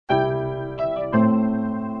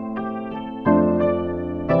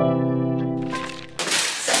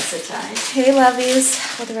Hey lovies,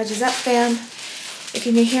 what the Rudge Fam. If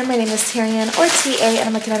you're new here, my name is Tyrian or TA, and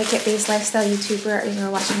I'm a Connecticut-based lifestyle YouTuber, and you're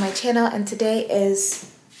watching my channel. And today is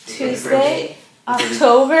Tuesday,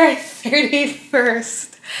 October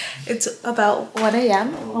 31st. It's about 1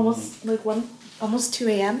 a.m., almost 2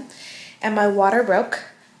 a.m. And my water broke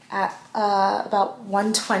at about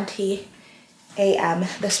 1:20 a.m.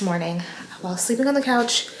 this morning while sleeping on the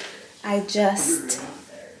couch. I just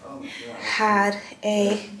had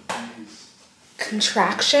a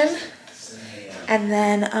contraction, and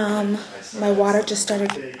then my water just started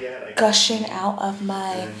gushing out of me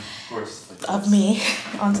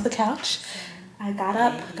onto the couch. I got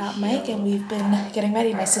up, got Mike, and we've been getting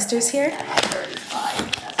ready. My sister's here.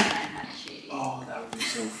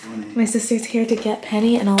 My sister's here to get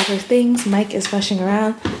Penny and all of her things. Mike is rushing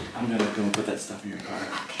around. I'm gonna go put that stuff in your car.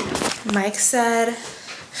 Mike said,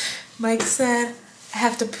 I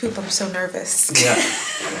have to poop, I'm so nervous. Yeah.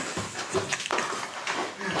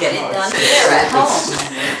 Get it done here at home.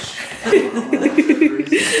 Thank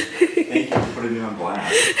you for putting me on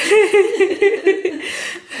blast.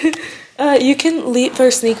 You can leave her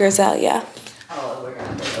sneakers out, yeah. Oh, we're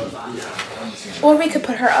gonna put those on. Or we could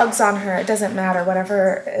put her Uggs on her. It doesn't matter.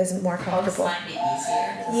 Whatever is more comfortable. Might be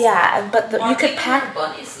easier. Yeah, but you could pack.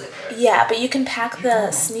 Bunny slippers. Yeah, but you can pack the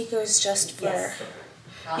sneakers just for. Yes.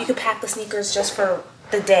 You could pack the sneakers just for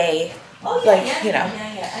the day. Oh yeah, like, yeah, you know.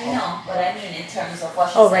 Yeah, I know. But I mean, in terms of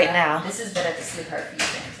what she Oh, said, right now. this is better to slip her feet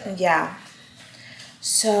into. Yeah.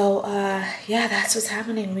 So, yeah, that's what's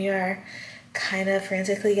happening. We are kind of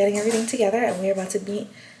frantically getting everything together, and we're about to meet.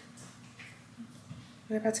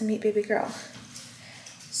 We're about to meet baby girl.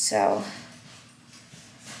 So,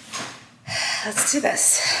 let's do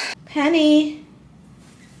this. Penny,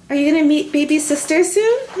 are you gonna meet baby's sister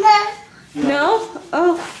soon? No. No?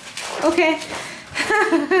 Oh, okay.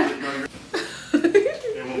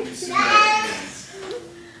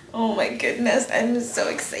 Oh my goodness, I'm so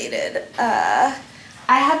excited. I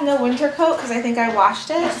have no winter coat because I think I washed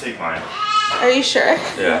it. Just take mine. Are you sure?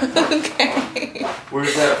 Yeah. Okay.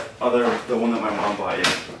 Where's that the one that my mom bought you?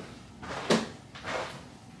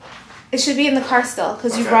 It should be in the car still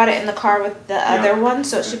because you Okay. brought it in the car with the Yeah. other one,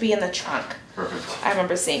 so it should be in the trunk. Perfect. I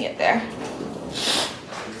remember seeing it there.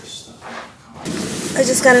 I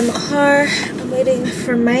just got in the car. I'm waiting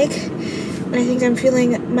for Mike, and I think I'm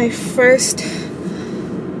feeling my first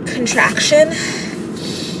contraction.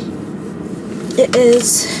 It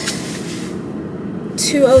is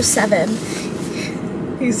 2:07.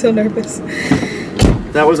 He's so nervous.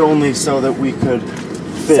 That was only so that we could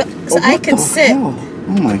fit. So I could sit. Hell?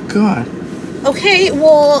 Oh my god. Okay,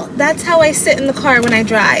 well, that's how I sit in the car when I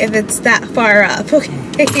drive. It's that far up,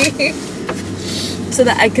 okay? So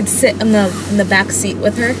that I could sit in the back seat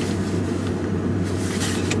with her.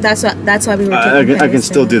 That's why we were taking I can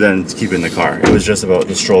still do that and keep it in the car. It was just about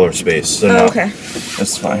the stroller space. So no, okay.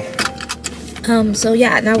 That's fine. So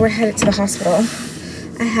yeah, now we're headed to the hospital.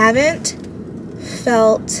 I haven't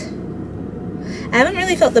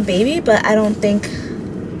really felt the baby, but I don't think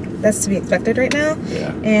that's to be expected right now.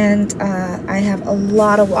 Yeah. And I have a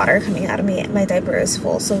lot of water coming out of me. My diaper is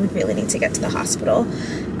full, so we really need to get to the hospital.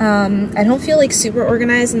 I don't feel like super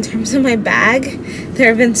organized in terms of my bag. There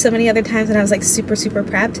have been so many other times when I was like super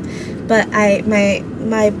prepped, but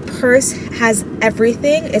my purse has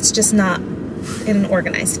everything. It's just not in an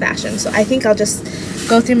organized fashion. So I think I'll just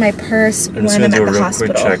go through my purse when I'm at the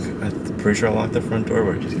hospital. Quick check. I'm pretty sure I locked the front door,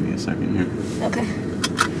 but just give me a second here. Okay.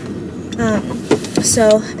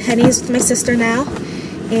 So Penny's with my sister now,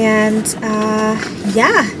 and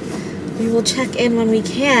yeah, we will check in when we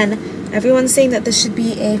can. Everyone's saying that this should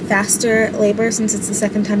be a faster labor since it's the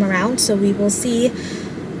second time around, so we will see.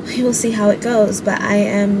 We will see how it goes. But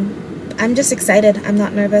I'm just excited. I'm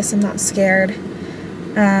not nervous. I'm not scared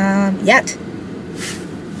yet,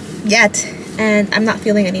 and I'm not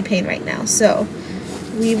feeling any pain right now. So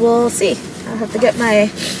we will see. I'll have to get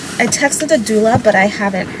I texted the doula, but I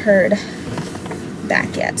haven't heard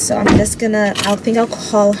back yet. So I'm just gonna, I think I'll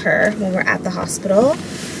call her when we're at the hospital,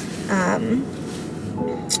 and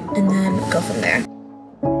then go from there.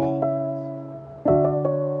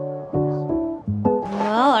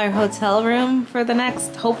 Well, our hotel room for the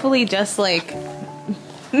next, hopefully just like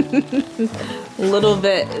little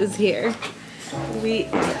bit is here.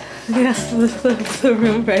 The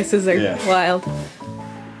room prices are wild.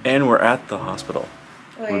 And we're at the hospital.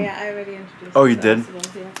 Oh yeah, I already introduced. Oh, you did?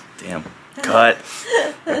 Damn. Cut.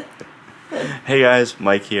 Hey guys,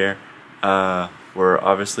 Mike here. We're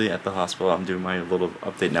obviously at the hospital. I'm doing my little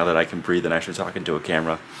update now that I can breathe and actually talk into a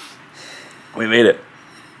camera. We made it.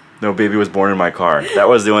 No baby was born in my car. That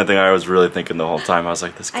was the only thing I was really thinking the whole time. I was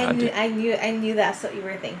like, this I guy. knew that's what you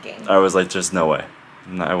were thinking. I was like, just no way.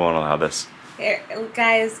 No, I won't allow this. Here,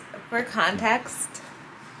 guys, for context,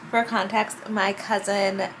 my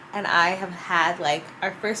cousin and I have had like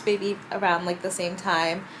our first baby around like the same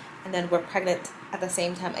time, and then we're pregnant at the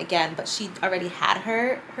same time again. But she already had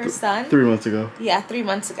her son 3 months ago. Yeah, 3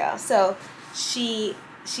 months ago. So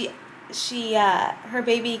her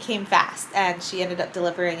baby came fast, and she ended up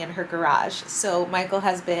delivering in her garage. So Michael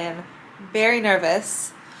has been very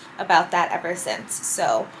nervous about that ever since.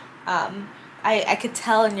 So I could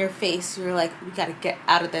tell in your face, you were like, we gotta get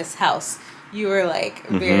out of this house. You were like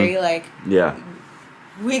very like, yeah,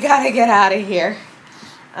 we gotta get out of here.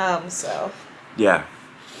 So yeah,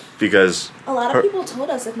 because a lot of people told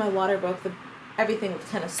us if my water broke, everything would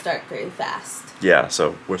kind of start very fast. Yeah,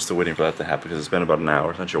 so we're still waiting for that to happen because it's been about an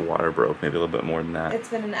hour since your water broke, maybe a little bit more than that. It's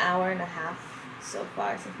been an hour and a half so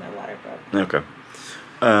far since my water broke. Okay.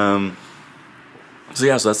 So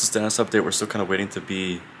yeah, so that's the status update. We're still kind of waiting to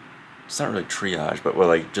be, it's not really triage, but we're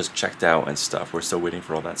like just checked out and stuff. We're still waiting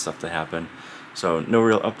for all that stuff to happen. So no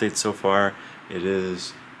real updates so far. It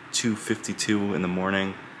is 2:52 in the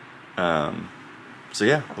morning. So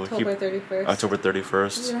yeah, October 31st. October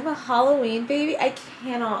 31st. We're gonna have a Halloween baby? I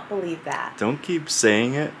cannot believe that. Don't keep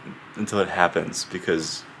saying it until it happens,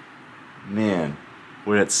 because, man,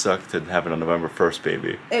 wouldn't it suck to have it on November 1st,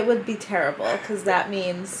 baby? It would be terrible, because that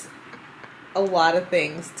means a lot of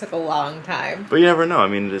things took a long time. But you never know. I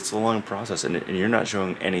mean, it's a long process, and you're not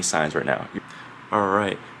showing any signs right now. All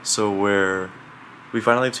right, so we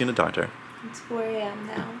finally have seen a doctor. It's 4 a.m.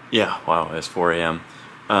 now. Yeah, wow, it's 4 a.m.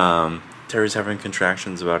 Terry's having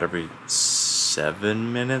contractions about every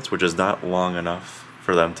 7 minutes, which is not long enough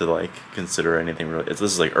for them to like consider anything really. This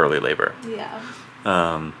is like early labor. Yeah.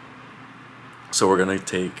 So we're gonna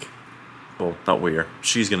take, well, not we're.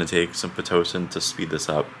 She's gonna take some Pitocin to speed this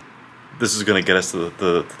up. This is gonna get us to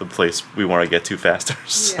the place we want to get to faster.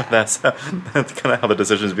 So Yeah. that's kind of how the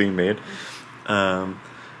decision is being made. And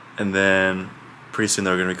then pretty soon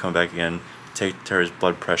they're gonna be coming back again, take Terry's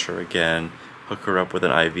blood pressure again, hook her up with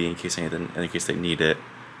an IV in case they need it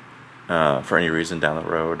for any reason down the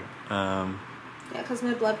road. Yeah, because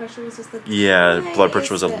my blood pressure was just like blood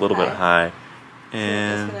pressure was a little bit high,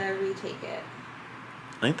 and so I'm just gonna retake it.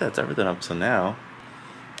 I think that's everything up to now.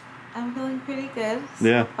 I'm feeling pretty good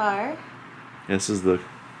so far. This is the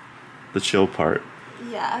chill part.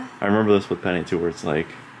 Yeah. I remember this with Penny too, where it's like,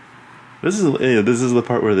 this is the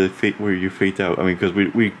part where where you fake out. I mean, because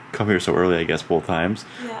we come here so early, I guess, both times.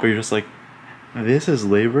 Yeah. But you're just like, this is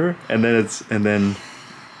labor, and then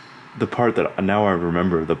the part that now I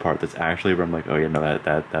remember, the part that's actually labor, I'm like, oh yeah, no,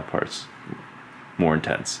 that part's more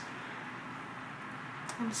intense.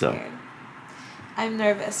 I'm scared. I'm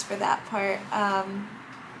nervous for that part,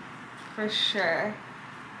 for sure.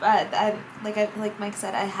 But like Mike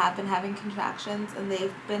said, I have been having contractions, and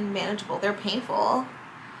they've been manageable. They're painful,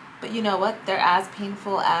 but you know what? They're as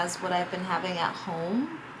painful as what I've been having at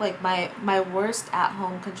home. Like my worst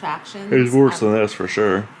at-home contractions. It's worse than this for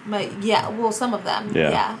sure. Some of them.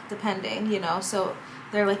 Yeah. Depending, So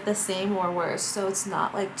they're like the same or worse. So it's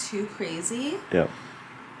not like too crazy. Yeah.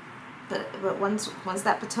 But once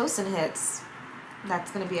that Pitocin hits, that's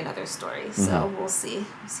gonna be another story. So we'll see.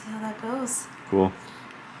 We'll see how that goes. Cool.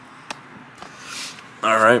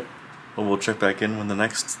 All right. Well, we'll check back in when the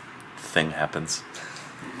next thing happens.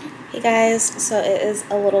 Hey guys, so it is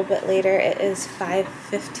a little bit later. It is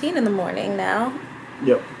 5:15 in the morning now.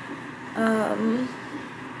 Yep.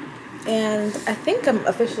 And I think I'm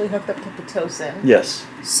officially hooked up to Pitocin. Yes.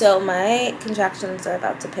 So my contractions are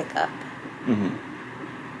about to pick up. Mm-hmm.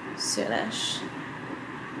 Soonish.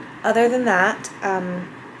 Other than that,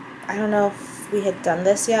 I don't know if we had done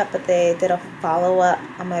this yet, but they did a follow-up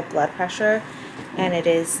on my blood pressure, and it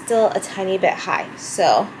is still a tiny bit high.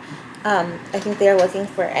 So I think they are looking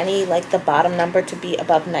for the bottom number to be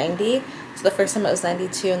above 90. So the first time it was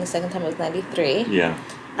 92, and the second time it was 93. Yeah.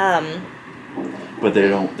 But they're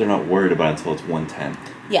not worried about it until it's 110.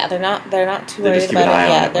 Yeah, they're not too worried about it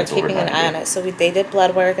yet. They're keeping an eye on it. So they did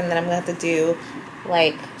blood work, and then I'm gonna have to do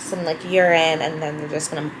some urine, and then they're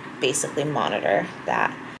just gonna basically monitor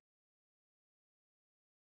that.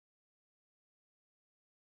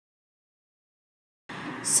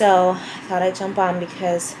 So I thought I'd jump on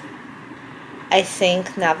because I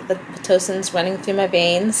think now that the Pitocin's running through my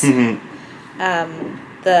veins, the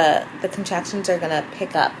contractions are gonna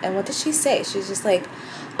pick up. And what did she say? She's just like,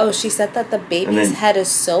 oh, she said that the baby's head is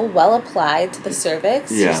so well applied to the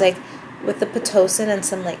cervix. Yeah. She's like, with the Pitocin and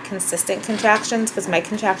some like consistent contractions, because my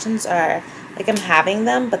contractions are like I'm having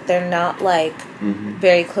them, but they're not like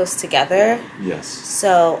very close together. Yes.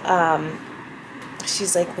 So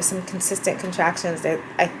she's like with some consistent contractions.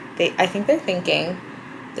 I think they're thinking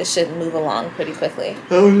this should move along pretty quickly.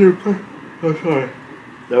 That was the impression. Oh, sorry.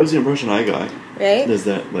 That was the impression I got. Right. Is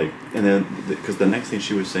that like, and then because the next thing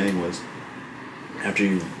she was saying was, after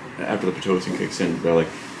the Pitocin kicks in, they're like,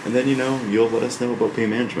 and then you'll let us know about pain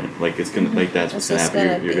management. Like it's gonna like that's what's gonna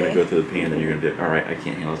happen. You're gonna go through the pain, and then you're gonna be all right. I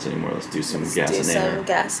can't handle this anymore. Let's do some gas and air. Some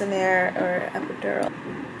gas and air or epidural.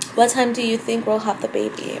 What time do you think we'll have the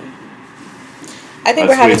baby? I think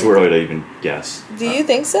we're having. It's way too early to even guess. Do you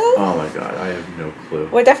think so? Oh my god, I have no clue.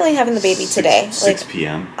 We're definitely having the baby today. 6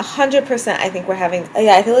 p.m. 100%. I think we're having.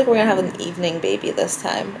 Yeah, I feel like we're gonna have an evening baby this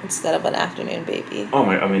time instead of an afternoon baby. Oh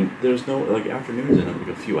my! I mean, there's no like afternoons in like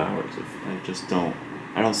a few hours. I just don't.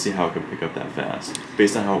 I don't see how it could pick up that fast,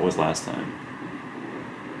 based on how it was last time.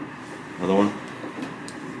 Another one?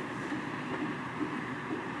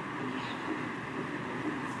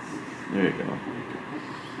 There you go.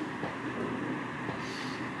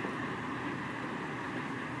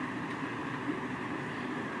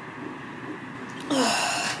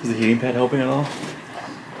 Is the heating pad helping at all?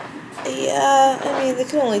 Yeah, I mean, they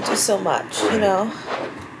can only do so much, Yeah,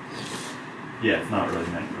 it's not really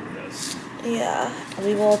meant for this. Yeah,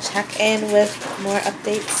 we will check in with more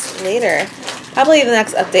updates later. Probably the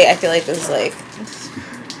next update I feel like is like...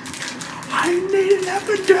 I need an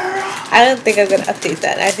epidural! I don't think I'm going to update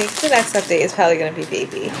that. I think the next update is probably going to be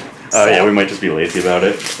baby. Oh yeah, we might just be lazy about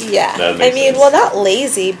it. Yeah. That makes sense. Well, not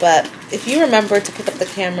lazy, but if you remember to pick up the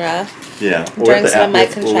camera during some of my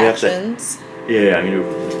contractions... Yeah, I mean,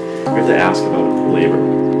 we have to ask about labor.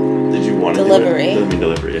 Did you want to delivery? Do it?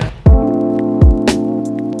 Delivery, yeah.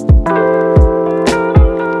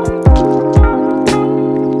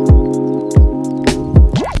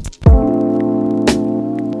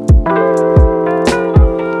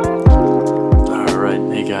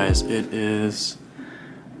 It is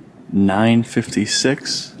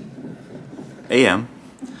 9:56 a.m.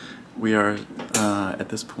 We are at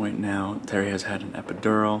this point now. Terry has had an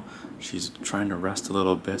epidural. She's trying to rest a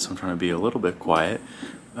little bit, so I'm trying to be a little bit quiet.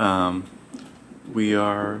 We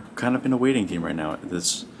are kind of in a waiting game right now.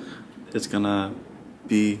 It's gonna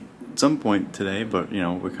be at some point today, but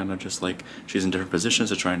we're kind of just like she's in different positions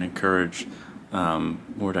to try and encourage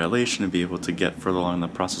more dilation and be able to get further along in the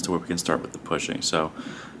process to where we can start with the pushing. So.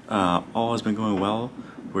 All has been going well.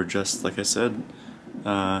 We're just, like I said,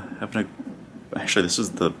 having actually, this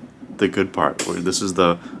is the good part. This is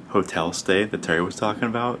the hotel stay that Terry was talking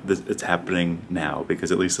about. It's happening now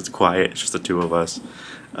because at least it's quiet. It's just the two of us.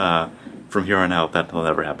 From here on out, that will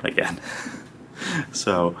never happen again.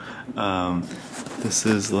 So, this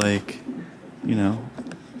is like, the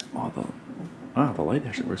light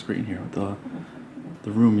actually works great in here with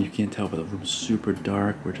the room. You can't tell, but the room's super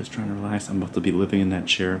dark. We're just trying to relax. I'm about to be living in that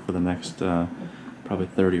chair for the next probably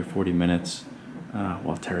 30 or 40 minutes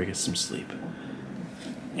while Terry gets some sleep.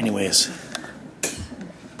 Anyways,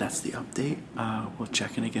 that's the update. We'll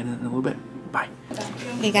check in again in a little bit. Bye.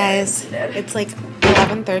 Hey guys, it's like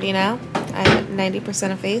 11:30 now. I'm at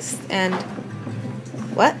 90% effaced and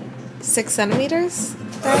what? 6 centimeters?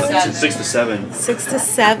 6 to 7. 6 to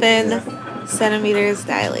 7 centimeters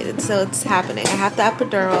dilated, so it's happening. I have the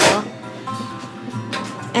epidural,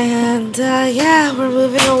 and yeah, we're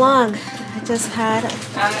moving along. I just had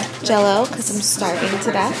Jello because I'm starving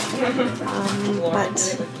to death,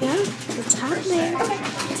 but yeah, it's happening.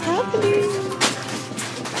 It's happening.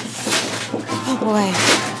 Oh boy.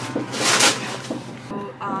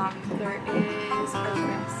 There is a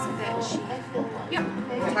risk that she. Yep.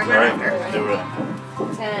 All right, do it.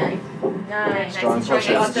 10, 9, Strong pushes.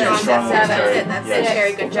 Strong, Strong strong, ones, that's Terry. it. That's Yes. it,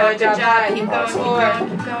 Terry. Good job. Good job. Keep going. Keep 4, going.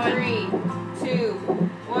 Keep going. 3, 2,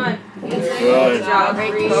 1. Good. Good job.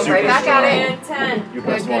 Great. Breathe. Go right back at it. 10, You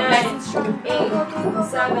press 9, 8, one.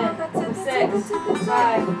 7, 6,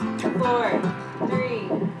 5, 4, 3,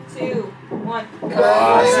 2, 1.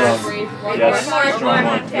 Awesome. Breathe. Yes. One more. Strong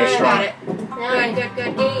one. You're Got strong. it.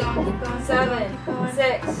 Good. 8, 7,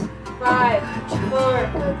 6, 5, 4,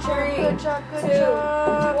 3, 2,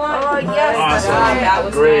 1. Oh, yes. Awesome. That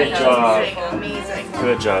was Great good. job. Amazing.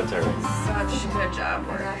 Good job, Terry. Such good job.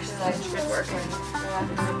 Such good work.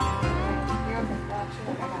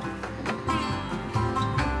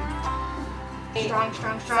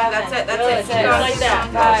 Strong. That's it. That's it. Keep going. Like that.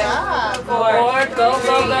 5, 4. Go.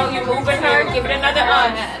 You're moving her. Give it another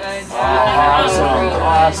on.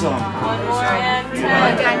 Awesome. One more and 10.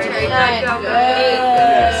 Again, Terry. Good. Go.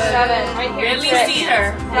 8, 7. Right here. Really see her.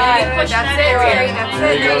 5. That's it, Terry. That's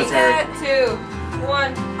There you go, it. Terry. 2,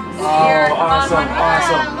 1. Here, come on, awesome, one more.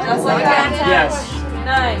 awesome. Just like that. 10, Yes.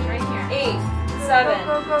 9, 8, 7,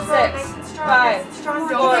 6, 5, 4,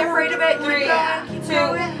 Don't be afraid of it. 3, 2,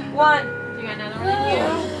 1. You got another one in you.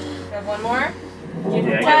 We have one more. Yeah,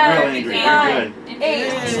 get 10, real angry. 9, You're good.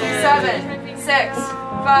 8, 7, 6,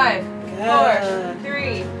 5, 4,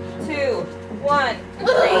 3, 2, 1.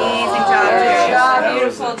 Amazing job. Good job. That was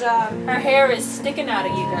Beautiful it. job. Her hair is sticking out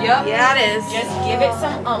of you guys. Yep. Yeah, it is. Just give it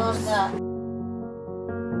some umps.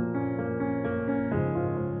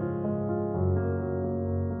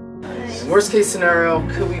 Worst case scenario,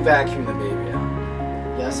 could we vacuum the baby out?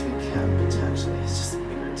 Yes, we can, potentially. It's just a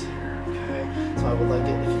bigger tear, okay? So I would like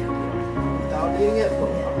it if you could do it without needing it, but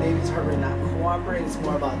our baby's heart rate not cooperating. It's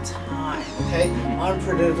more about time, okay?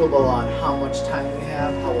 Unpredictable on how much time we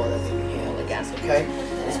have, how well that baby handles against, okay?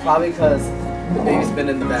 It's probably because the baby's been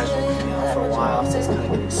in the vaginal canal for a while, so it's kind of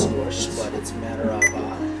getting squished, but it's a matter of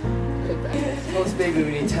this baby,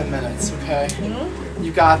 we need 10 minutes, okay?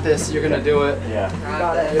 You got this, you're gonna do it. Yeah. You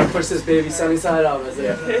got it. You're gonna push this baby sunny side up, is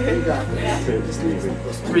it? You got this. Just need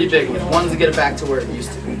those 3 big ones. One's to get it back to where it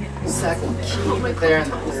used to be. Second, keep it there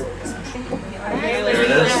and then there we go. There it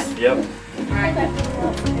is. Yep. 10,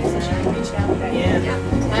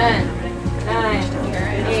 9,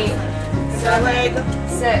 8, 7,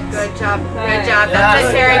 6. Good job. Good job. That's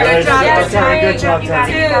it, Terry. Good job. Yes, Terry. Good job, You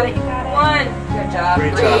Terry. got it. 2, 1. Good job.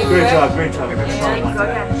 Great job. Great job. Great job. Good And job. Go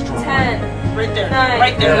ahead. 10, Right there. 9,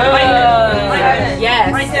 Right there.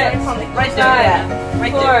 Yeah. Right there. Right there. 7, Yes. 6, Right there. 5,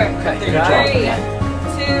 Right 4, there. 3,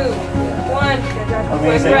 2, 1.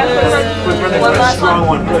 Amazing. Quick Quick breath. One last Strong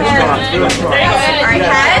one. one. Good, 10, strong. Good, strong. 9, All right,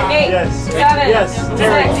 head. 8, Yes. 7, Yes. 6,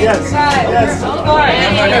 Terry. Yes. 5, Yes. 4.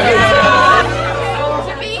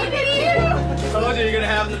 Told you you're gonna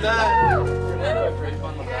have the bed. Great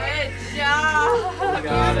fun with that. Good job.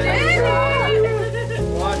 Got it.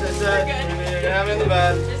 Watch, I said, you're gonna have it in the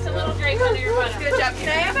bed. Just a little drape under your butt. Good job. Can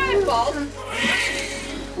I have a ball?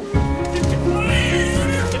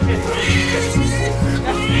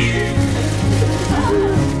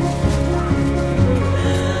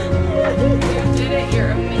 You did it.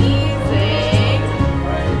 You're amazing.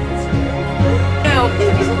 No,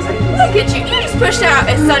 look at you. You just pushed out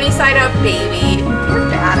a sunny side up baby. You're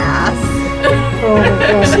badass. Oh,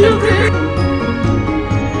 my God.